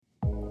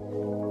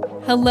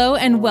Hello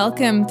and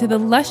welcome to the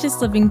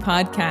Luscious Living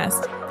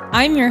Podcast.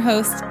 I'm your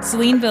host,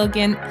 Celine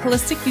Vilgan,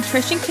 holistic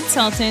nutrition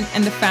consultant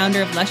and the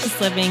founder of Luscious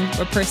Living,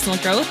 where personal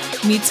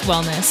growth meets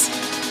wellness.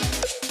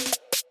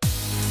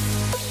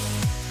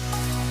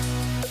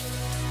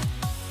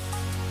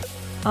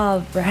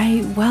 All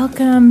right,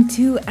 welcome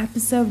to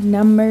episode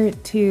number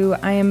 2.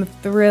 I am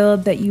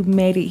thrilled that you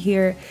made it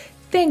here.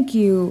 Thank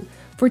you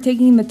for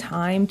taking the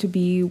time to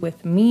be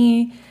with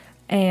me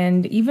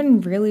and even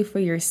really for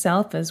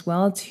yourself as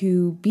well,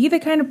 to be the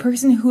kind of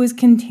person who is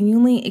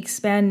continually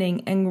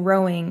expanding and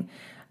growing.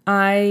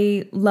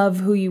 I love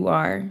who you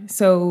are,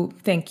 so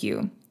thank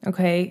you,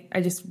 okay?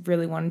 I just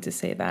really wanted to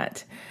say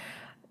that.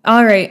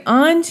 All right,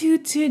 on to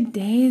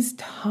today's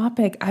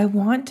topic. I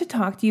want to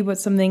talk to you about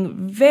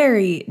something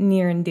very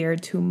near and dear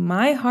to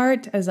my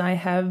heart, as I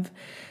have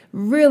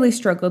really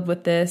struggled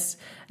with this.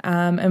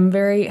 I'm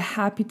very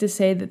happy to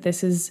say that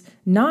this is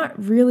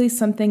not really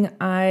something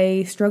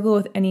I struggle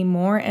with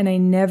anymore, and I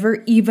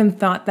never even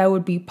thought that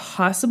would be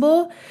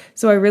possible.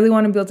 So I really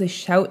want to be able to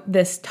shout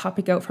this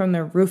topic out from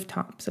the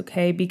rooftops,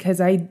 okay?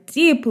 Because I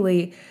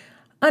deeply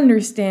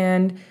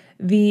understand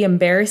the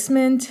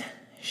embarrassment,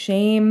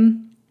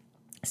 shame,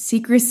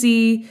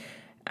 secrecy,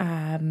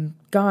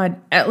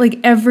 like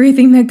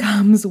everything that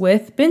comes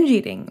with binge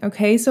eating.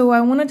 Okay, so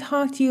I want to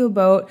talk to you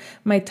about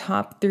my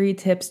top 3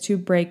 tips to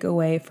break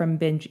away from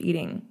binge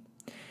eating.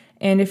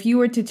 And if you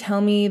were to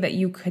tell me that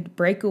you could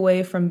break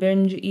away from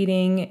binge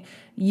eating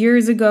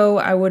years ago,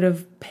 I would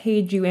have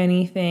paid you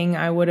anything.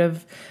 I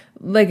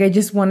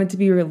just wanted to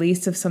be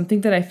released of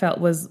something that I felt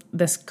was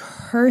this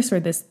curse or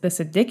this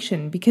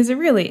addiction, because it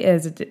really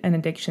is an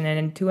addiction.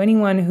 And to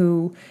anyone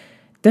who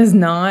does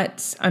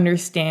not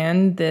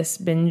understand this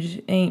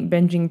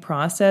binging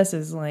process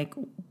is like,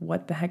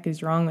 what the heck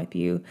is wrong with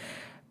you?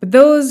 But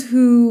those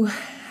who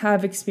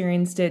have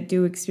experienced it,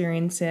 do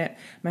experience it,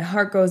 my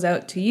heart goes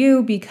out to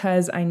you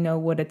because I know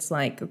what it's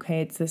like,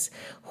 okay? It's this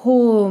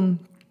whole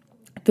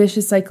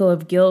vicious cycle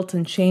of guilt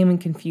and shame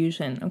and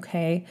confusion,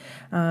 okay?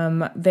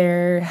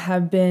 There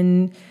have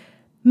been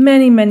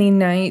many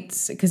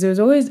nights, because it would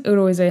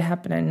always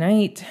happen at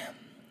night,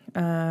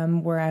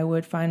 where I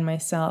would find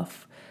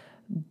myself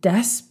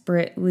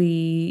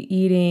desperately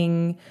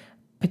eating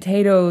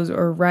potatoes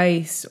or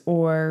rice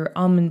or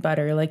almond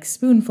butter, like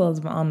spoonfuls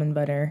of almond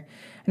butter.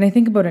 And I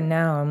think about it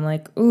now, I'm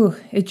like, ooh,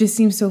 it just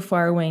seems so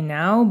far away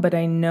now, but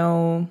I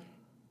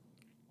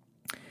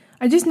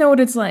just know what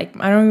it's like.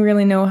 I don't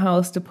really know how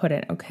else to put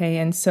it, okay?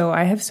 And so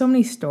I have so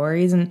many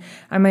stories, and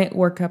I might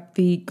work up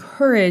the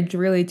courage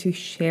really to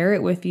share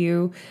it with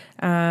you.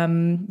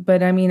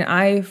 But I mean,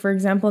 I, for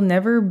example,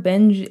 never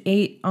binge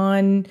ate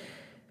on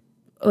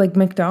like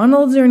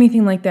McDonald's or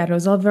anything like that. It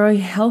was all very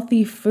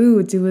healthy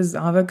foods. It was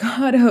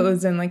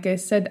avocados and, like I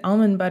said,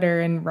 almond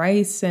butter and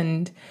rice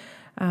and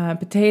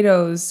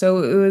potatoes.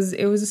 So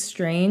it was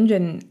strange.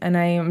 And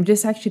I am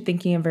just actually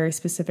thinking of a very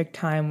specific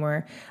time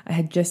where I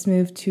had just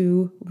moved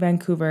to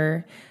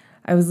Vancouver.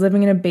 I was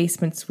living in a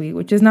basement suite,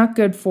 which is not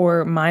good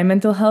for my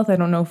mental health. I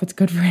don't know if it's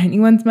good for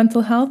anyone's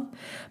mental health,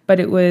 but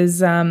it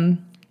was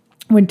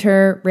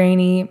winter,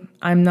 rainy.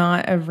 I'm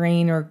not a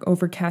rain or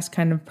overcast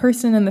kind of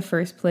person in the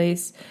first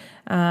place.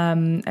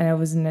 And I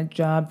was in a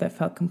job that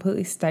felt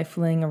completely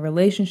stifling, a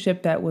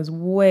relationship that was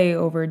way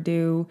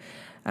overdue.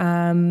 So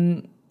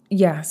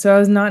I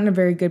was not in a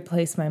very good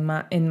place in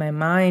my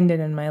mind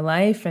and in my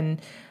life, and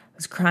I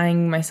was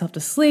crying myself to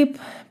sleep,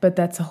 but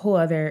that's a whole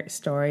other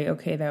story.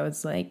 Okay, that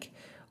was like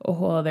a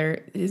whole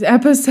other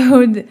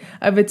episode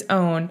of its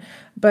own.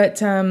 But,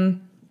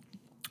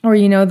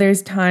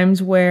 there's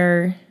times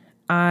where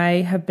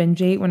I have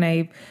binge ate when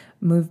I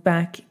moved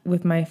back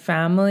with my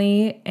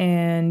family,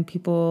 and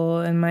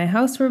people in my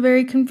house were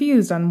very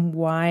confused on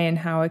why and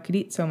how I could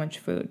eat so much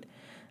food.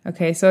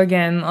 Okay, so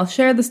again, I'll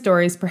share the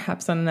stories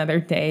perhaps on another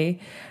day.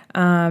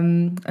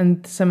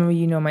 And some of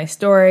you know my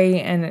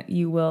story, and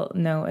you will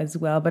know as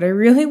well. But I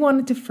really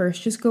wanted to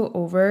first just go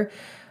over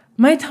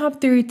my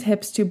top 3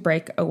 tips to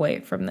break away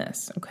from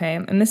this, okay?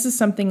 And this is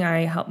something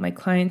I help my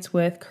clients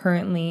with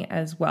currently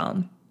as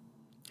well.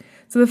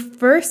 So the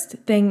first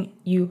thing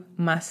you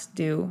must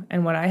do,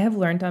 and what I have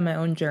learned on my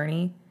own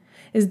journey,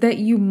 is that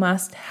you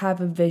must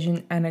have a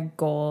vision and a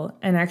goal,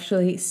 and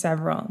actually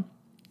several,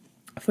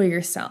 for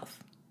yourself.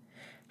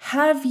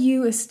 Have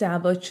you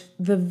established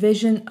the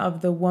vision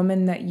of the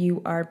woman that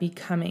you are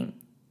becoming?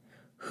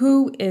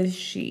 Who is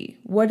she?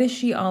 What is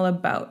she all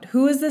about?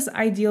 Who is this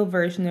ideal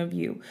version of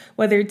you?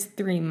 Whether it's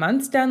 3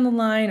 months down the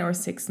line, or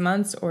 6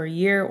 months, or a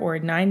year, or a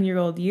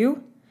 9-year-old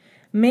you,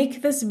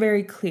 make this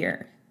very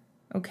clear.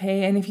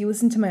 Okay, and if you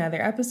listen to my other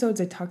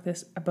episodes, I talk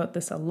about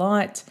this a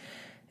lot.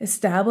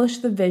 Establish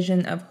the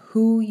vision of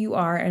who you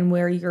are and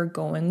where you're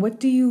going. What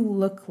do you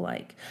look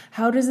like?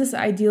 How does this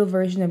ideal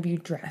version of you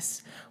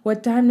dress?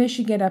 What time does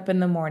she get up in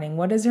the morning?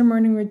 What does her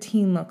morning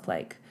routine look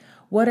like?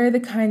 What are the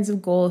kinds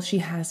of goals she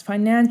has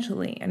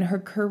financially and her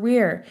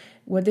career?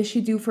 What does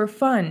she do for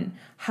fun?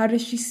 How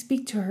does she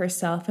speak to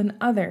herself and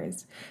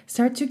others?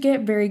 Start to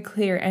get very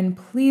clear, and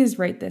please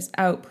write this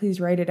out. Please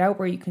write it out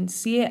where you can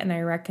see it, and I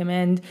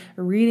recommend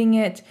reading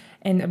it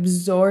and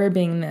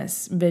absorbing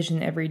this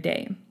vision every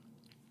day.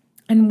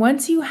 And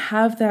once you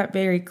have that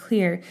very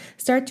clear,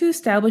 start to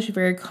establish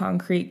very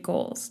concrete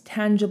goals,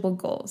 tangible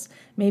goals.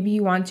 Maybe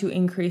you want to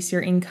increase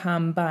your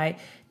income by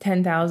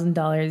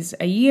 $10,000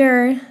 a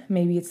year.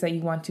 Maybe it's that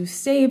you want to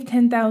save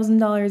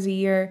 $10,000 a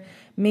year.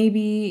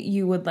 Maybe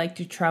you would like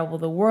to travel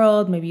the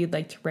world. Maybe you'd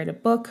like to write a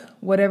book,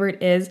 whatever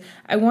it is.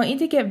 I want you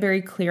to get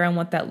very clear on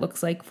what that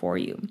looks like for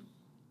you.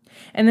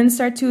 And then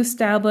start to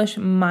establish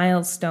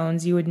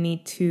milestones you would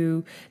need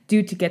to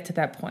do to get to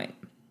that point.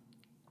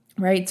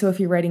 Right? So if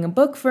you're writing a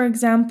book, for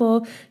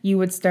example, you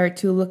would start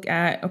to look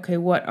at, okay,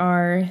 what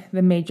are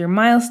the major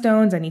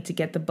milestones? I need to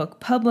get the book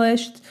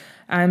published.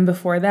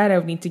 Before that, I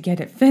would need to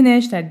get it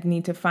finished. I'd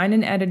need to find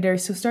an editor.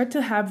 So start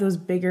to have those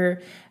bigger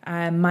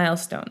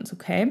milestones,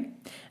 okay?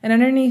 And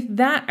underneath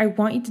that, I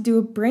want you to do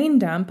a brain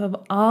dump of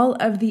all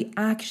of the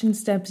action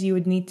steps you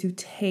would need to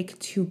take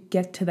to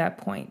get to that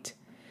point.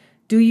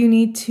 Do you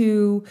need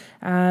to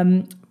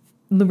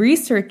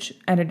research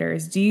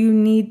editors? Do you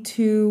need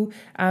to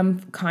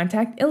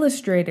contact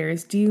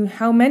illustrators?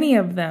 How many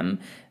of them?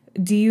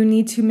 Do you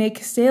need to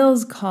make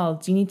sales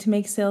calls? Do you need to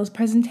make sales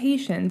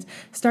presentations?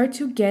 Start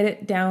to get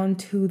it down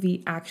to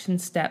the action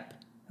step,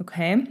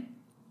 okay?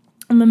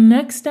 And the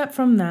next step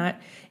from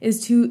that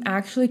is to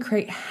actually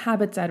create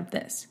habits out of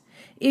this.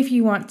 If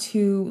you want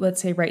to, let's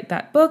say, write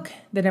that book,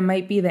 then it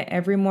might be that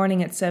every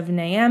morning at 7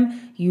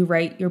 a.m., you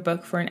write your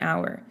book for an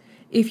hour.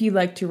 If you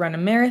like to run a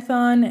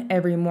marathon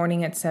every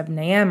morning at 7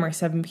 a.m. or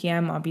 7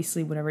 p.m.,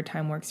 obviously whatever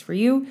time works for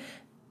you,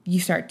 you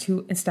start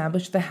to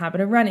establish the habit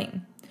of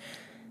running.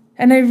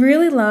 And I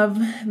really love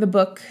the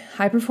book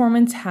High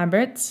Performance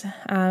Habits.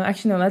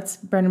 Actually, no, that's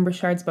Brendon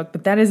Burchard's book,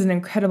 but that is an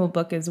incredible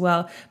book as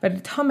well. But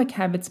Atomic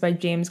Habits by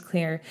James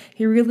Clear.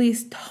 He really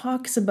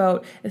talks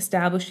about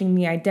establishing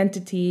the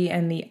identity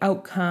and the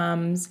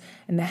outcomes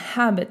and the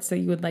habits that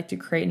you would like to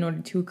create in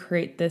order to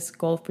create this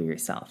goal for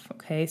yourself.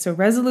 Okay, so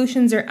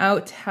resolutions are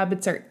out,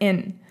 habits are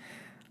in.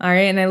 All right,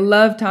 and I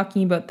love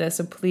talking about this.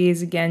 So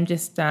please, again,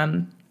 just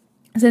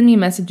send me a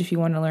message if you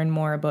want to learn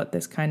more about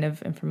this kind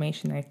of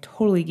information. I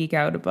totally geek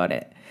out about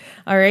it.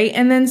 All right.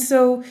 And then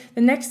so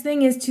the next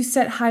thing is to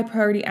set high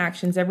priority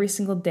actions every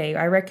single day.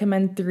 I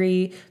recommend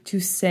 3 to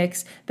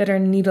 6 that are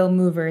needle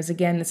movers.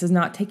 Again, this is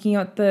not taking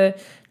out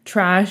the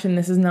trash and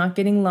this is not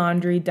getting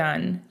laundry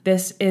done.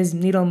 This is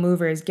needle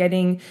movers,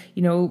 getting,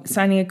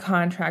 signing a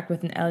contract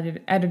with an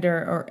editor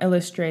or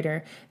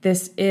illustrator.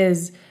 This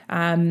is,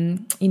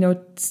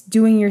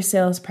 doing your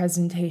sales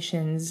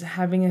presentations,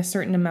 having a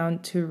certain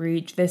amount to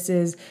reach. This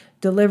is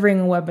delivering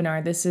a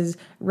webinar. This is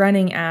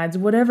running ads,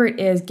 whatever it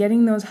is,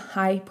 getting those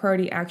high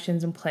priority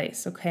actions in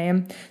place.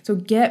 Okay. So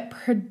get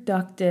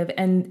productive.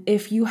 And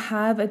if you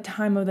have a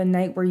time of the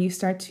night where you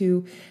start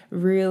to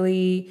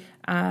really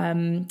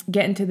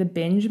get into the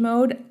binge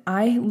mode,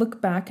 I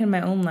look back in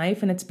my own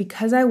life and it's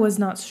because I was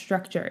not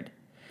structured.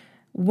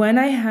 When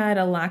I had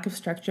a lack of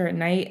structure at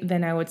night,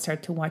 then I would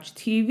start to watch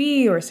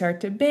TV or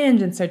start to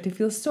binge and start to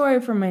feel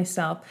sorry for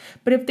myself.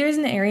 But if there's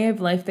an area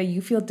of life that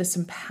you feel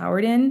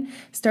disempowered in,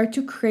 start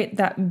to create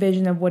that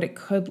vision of what it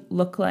could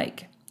look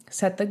like.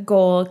 Set the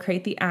goal,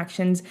 create the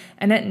actions,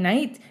 and at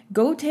night,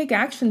 go take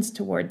actions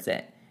towards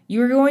it.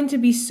 You're going to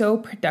be so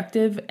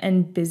productive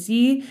and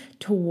busy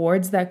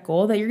towards that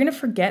goal that you're going to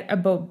forget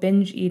about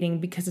binge eating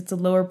because it's a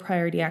lower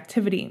priority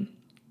activity.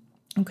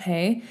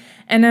 Okay?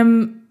 And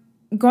I'm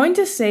going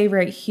to say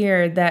right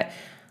here that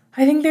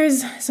I think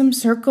there's some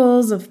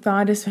circles of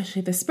thought,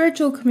 especially the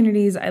spiritual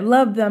communities. I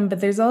love them, but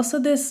there's also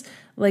this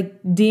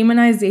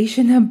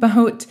demonization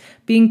about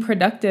being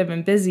productive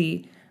and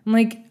busy.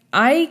 I'm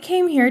I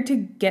came here to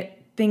get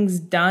things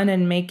done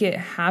and make it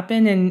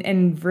happen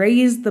and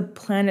raise the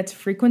planet's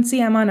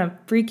frequency. I'm on a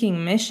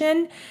freaking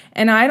mission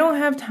and I don't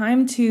have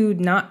time to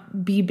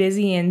not be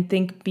busy and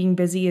think being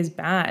busy is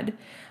bad.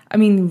 I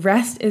mean,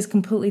 rest is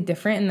completely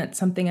different and that's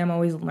something I'm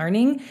always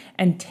learning,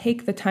 and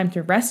take the time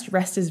to rest.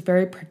 Rest is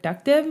very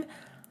productive,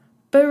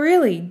 but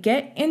really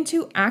get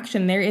into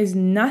action. There is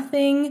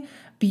nothing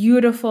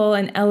beautiful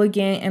and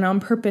elegant and on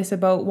purpose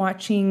about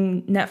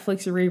watching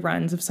Netflix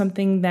reruns of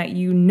something that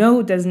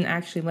doesn't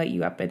actually light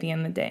you up at the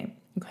end of the day.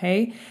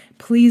 Okay?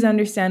 Please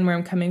understand where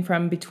I'm coming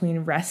from between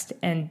rest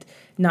and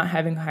not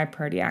having high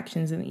priority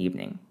actions in the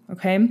evening.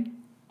 Okay?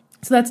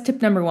 So that's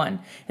tip number 1,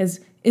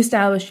 is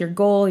establish your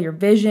goal, your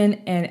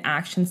vision, and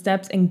action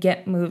steps and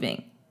get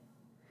moving.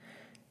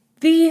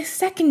 The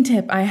second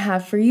tip I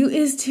have for you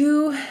is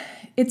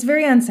it's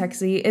very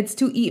unsexy, it's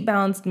to eat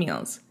balanced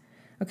meals.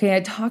 Okay,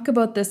 I talk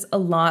about this a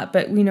lot,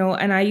 but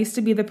and I used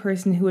to be the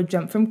person who would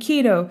jump from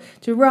keto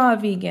to raw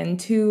vegan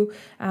to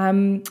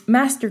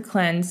master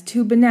cleanse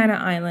to banana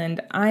island.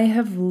 I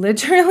have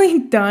literally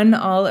done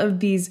all of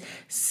these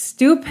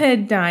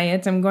stupid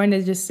diets. I'm going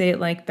to just say it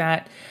like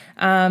that.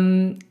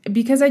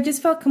 because I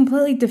just felt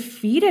completely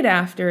defeated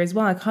after as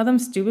well. I call them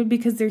stupid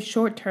because they're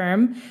short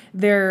term.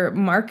 They're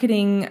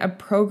marketing a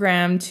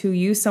program to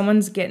you.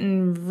 Someone's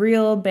getting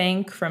real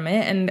bank from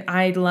it. And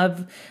I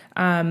love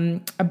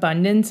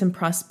abundance and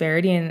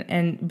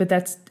prosperity, but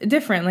that's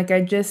different. Like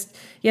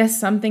yes,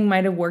 something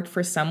might have worked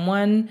for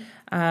someone,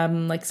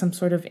 like some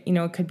sort of,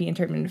 it could be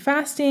intermittent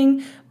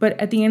fasting, but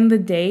at the end of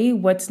the day,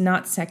 what's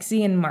not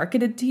sexy and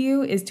marketed to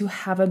you is to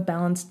have a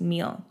balanced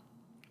meal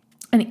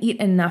and eat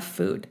enough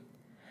food.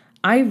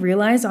 I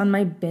realized on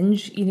my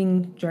binge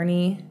eating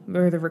journey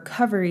or the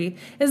recovery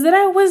is that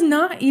I was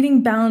not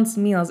eating balanced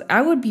meals.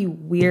 I would be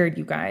weird,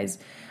 you guys.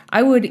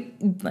 I would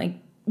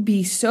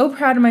be so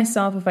proud of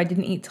myself if I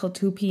didn't eat till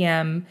 2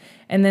 p.m.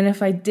 And then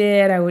if I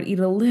did, I would eat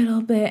a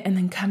little bit. And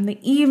then come the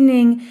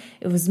evening,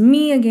 it was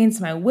me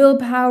against my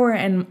willpower.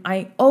 And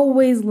I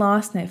always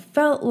lost. And I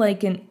felt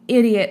like an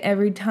idiot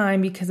every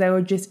time because I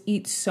would just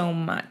eat so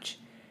much.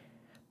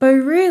 But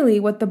really,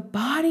 what the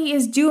body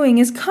is doing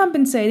is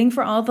compensating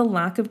for all the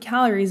lack of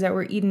calories that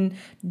were eaten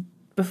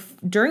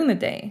during the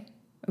day.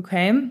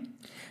 Okay?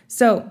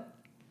 So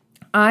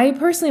I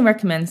personally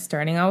recommend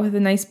starting out with a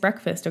nice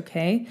breakfast,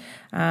 okay?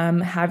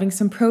 Having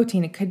some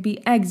protein. It could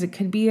be eggs. It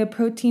could be a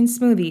protein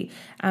smoothie.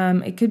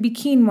 It could be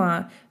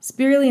quinoa,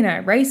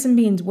 spirulina, rice and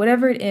beans,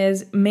 whatever it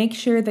is. Make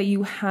sure that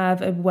you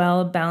have a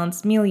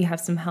well-balanced meal. You have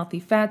some healthy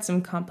fats,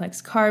 some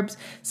complex carbs.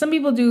 Some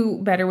people do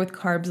better with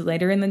carbs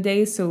later in the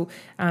day, so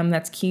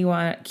that's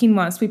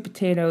quinoa, sweet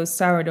potatoes,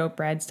 sourdough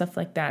bread, stuff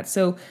like that.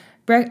 So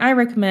I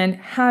recommend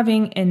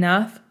having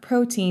enough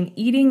protein,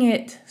 eating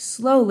it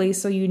slowly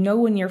so you know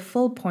when your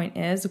full point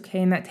is,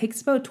 okay? And that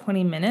takes about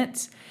 20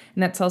 minutes.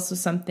 And that's also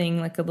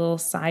something like a little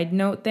side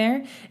note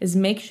there is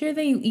make sure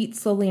that you eat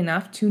slowly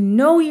enough to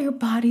know your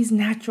body's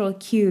natural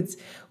cues.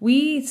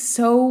 We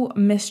so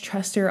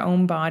mistrust our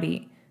own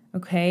body,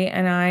 okay?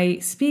 And I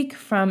speak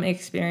from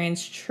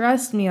experience.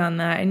 Trust me on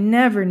that. I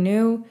never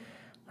knew,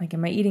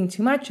 am I eating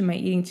too much? Am I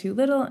eating too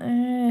little?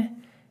 And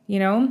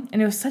it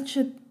was such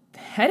a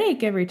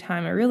headache every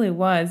time. It really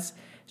was.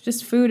 It's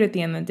just food at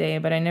the end of the day,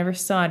 but I never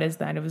saw it as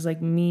that. It was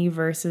like me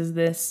versus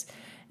this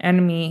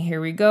enemy.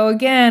 Here we go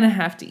again. I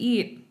have to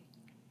eat.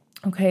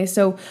 Okay,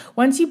 so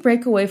once you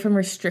break away from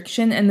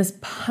restriction and this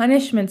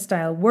punishment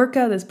style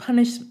workout, this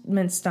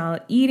punishment style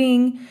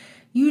eating,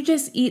 you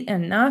just eat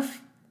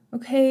enough.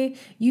 Okay,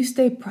 you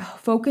stay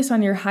focused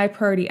on your high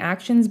priority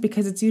actions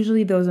because it's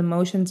usually those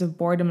emotions of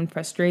boredom and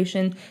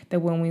frustration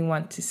that when we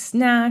want to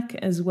snack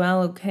as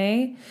well,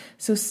 okay?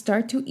 So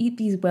start to eat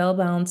these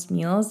well-balanced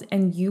meals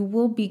and you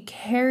will be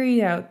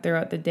carried out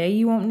throughout the day.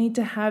 You won't need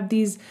to have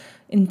these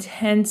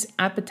intense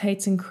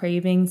appetites and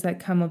cravings that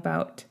come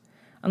about.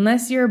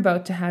 Unless you're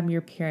about to have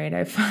your period.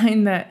 I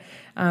find that,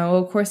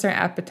 of course, our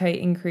appetite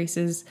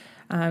increases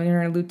in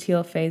our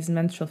luteal phase and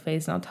menstrual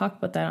phase, and I'll talk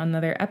about that on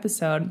another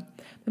episode.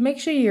 But make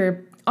sure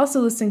you're also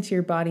listening to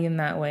your body in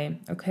that way,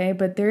 okay?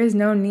 But there is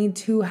no need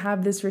to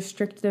have this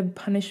restrictive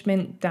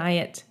punishment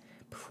diet.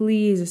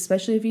 Please,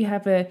 especially if you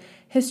have a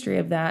history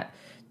of that,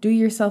 do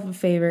yourself a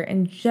favor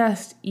and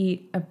just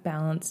eat a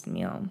balanced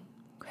meal,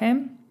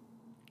 okay?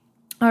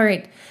 All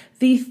right,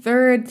 the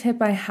third tip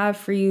I have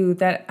for you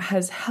that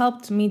has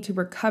helped me to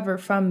recover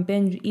from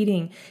binge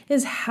eating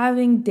is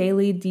having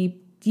daily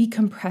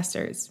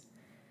decompressors.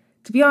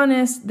 To be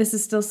honest, this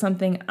is still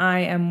something I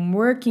am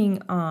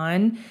working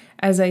on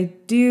as I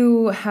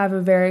do have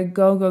a very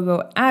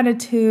go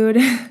attitude.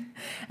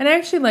 And I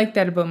actually like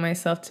that about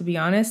myself, to be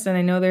honest. And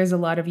I know there's a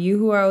lot of you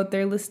who are out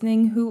there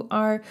listening who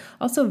are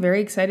also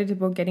very excited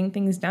about getting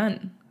things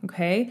done,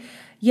 okay?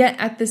 Yet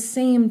at the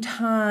same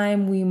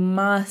time, we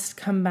must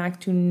come back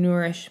to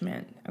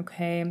nourishment,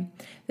 okay?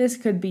 This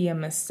could be a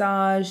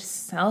massage,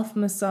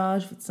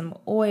 self-massage with some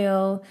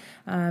oil.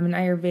 In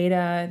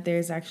Ayurveda,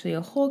 there's actually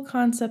a whole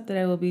concept that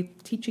I will be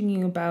teaching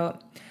you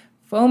about.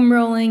 Foam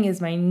rolling is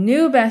my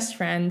new best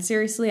friend.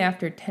 Seriously,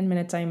 after 10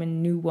 minutes, I'm a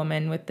new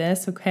woman with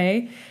this,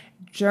 okay?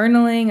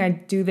 Journaling, I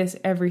do this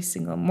every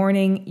single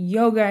morning.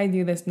 Yoga, I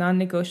do this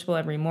non-negotiable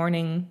every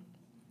morning.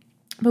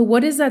 But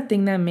what is that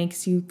thing that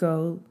makes you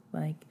go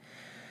right?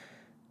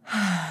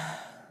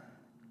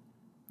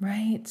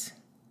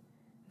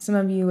 Some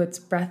of you, it's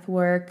breath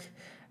work,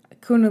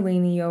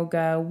 Kundalini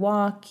yoga,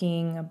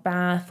 walking, a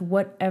bath,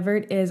 whatever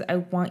it is. I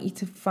want you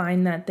to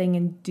find that thing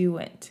and do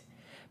it.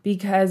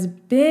 Because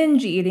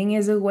binge eating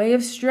is a way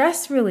of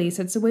stress release.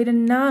 It's a way to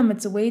numb.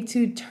 It's a way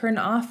to turn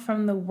off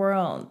from the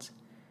world.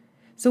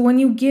 So when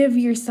you give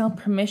yourself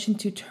permission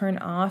to turn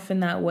off in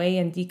that way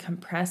and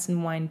decompress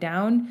and wind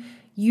down,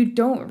 you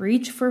don't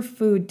reach for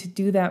food to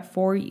do that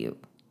for you.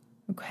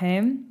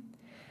 Okay?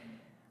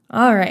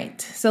 All right,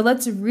 so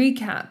let's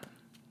recap.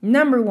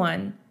 Number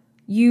 1,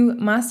 you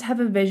must have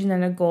a vision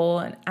and a goal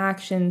and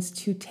actions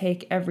to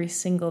take every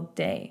single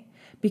day.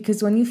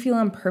 Because when you feel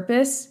on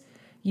purpose,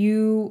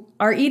 you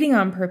are eating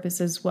on purpose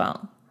as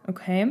well,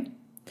 okay?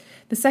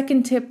 The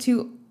second tip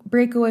to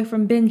break away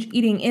from binge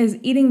eating is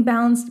eating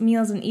balanced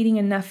meals and eating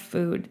enough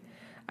food.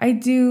 I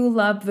do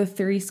love the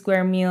 3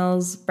 square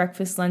meals,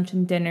 breakfast, lunch,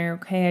 and dinner.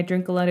 Okay, I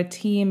drink a lot of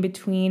tea in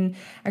between.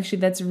 Actually,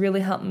 that's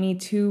really helped me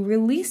to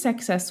release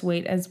excess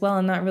weight as well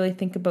and not really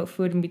think about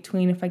food in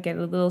between if I get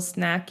a little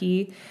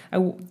snacky.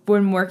 I've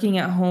been working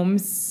at home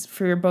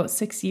for about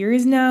 6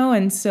 years now,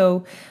 and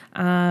so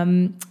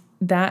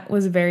that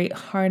was very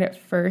hard at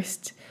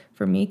first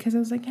for me because I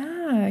was like,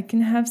 I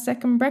can have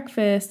second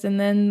breakfast and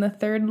then the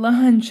third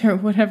lunch or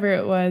whatever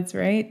it was,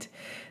 right?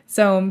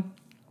 So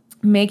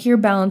make your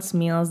balanced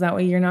meals. That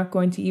way you're not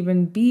going to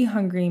even be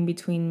hungry in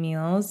between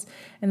meals.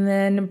 And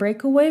then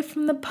break away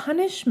from the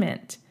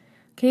punishment.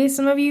 Okay,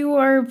 some of you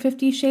are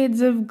 50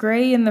 shades of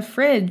gray in the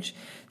fridge.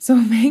 So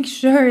make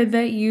sure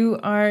that you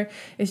are,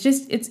 it's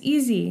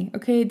easy.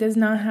 Okay, it does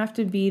not have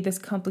to be this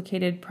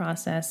complicated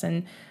process.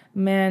 And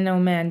man, oh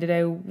man,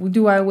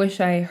 do I wish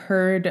I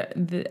heard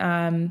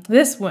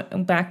this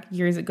one back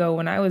years ago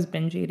when I was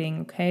binge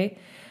eating, okay?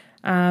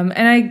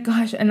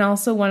 And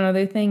also one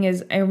other thing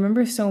is I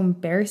remember so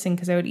embarrassing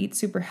because I would eat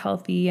super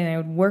healthy and I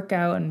would work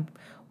out and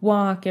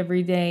walk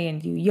every day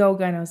and do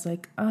yoga. And I was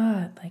like,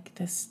 like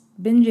this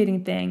binge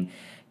eating thing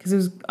because it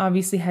was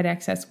obviously had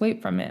excess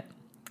weight from it.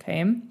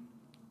 Okay.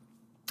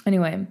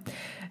 Anyway,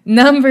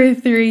 number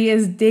 3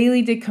 is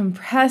daily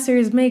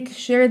decompressors. Make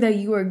sure that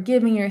you are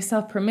giving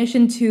yourself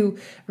permission to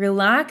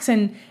relax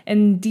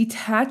and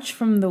detach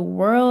from the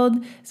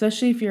world.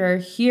 Especially if you're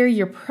here,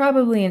 you're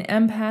probably an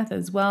empath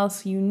as well.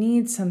 So you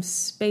need some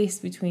space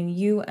between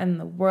you and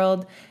the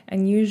world.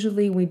 And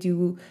usually we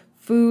do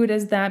food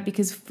as that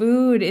because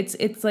food,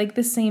 it's like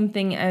the same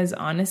thing as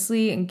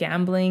honestly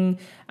gambling,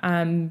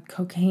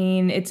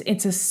 cocaine.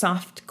 It's a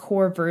soft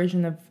core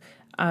version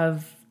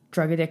of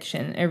drug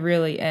addiction. It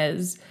really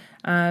is.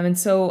 And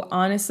so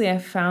honestly, I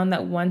found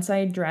that once I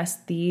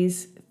address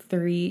these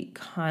 3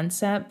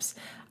 concepts,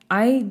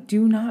 I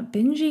do not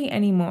binge eat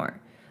anymore.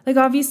 Like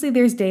obviously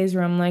there's days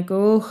where I'm like,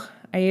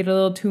 I ate a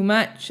little too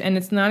much and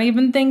it's not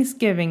even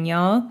Thanksgiving,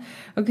 y'all.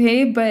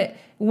 Okay. But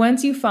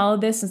once you follow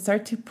this and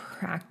start to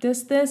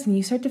practice this and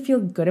you start to feel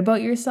good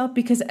about yourself,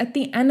 because at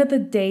the end of the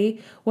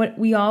day, what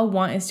we all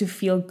want is to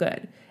feel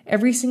good.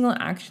 Every single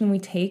action we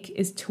take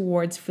is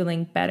towards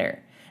feeling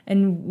better.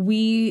 And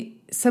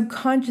we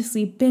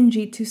subconsciously binge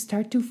eat to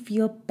start to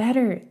feel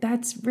better.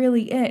 That's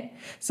really it.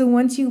 So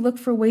once you look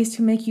for ways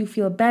to make you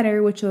feel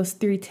better, which those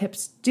 3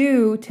 tips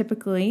do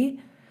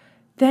typically,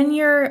 then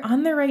you're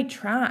on the right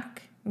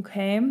track,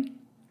 okay?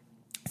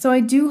 So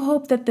I do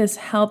hope that this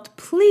helped.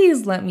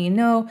 Please let me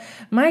know.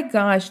 My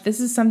gosh,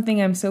 this is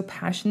something I'm so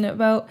passionate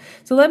about.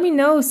 So let me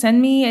know.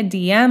 Send me a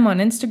DM on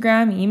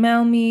Instagram,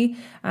 email me.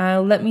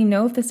 Let me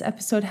know if this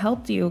episode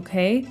helped you,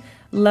 okay?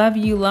 Love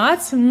you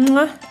lots, and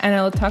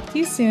I will talk to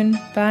you soon.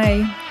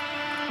 Bye.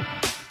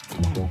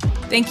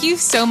 Thank you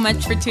so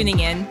much for tuning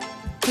in.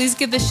 Please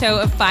give the show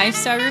a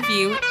 5-star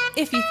review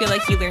if you feel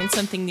like you learned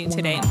something new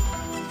today.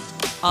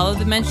 All of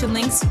the mentioned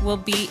links will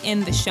be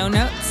in the show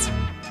notes.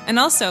 And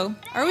also,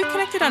 are we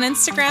connected on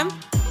Instagram?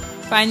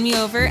 Find me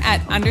over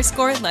at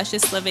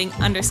 _lusciousliving_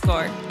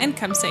 and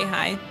come say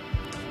hi.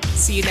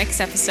 See you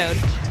next episode.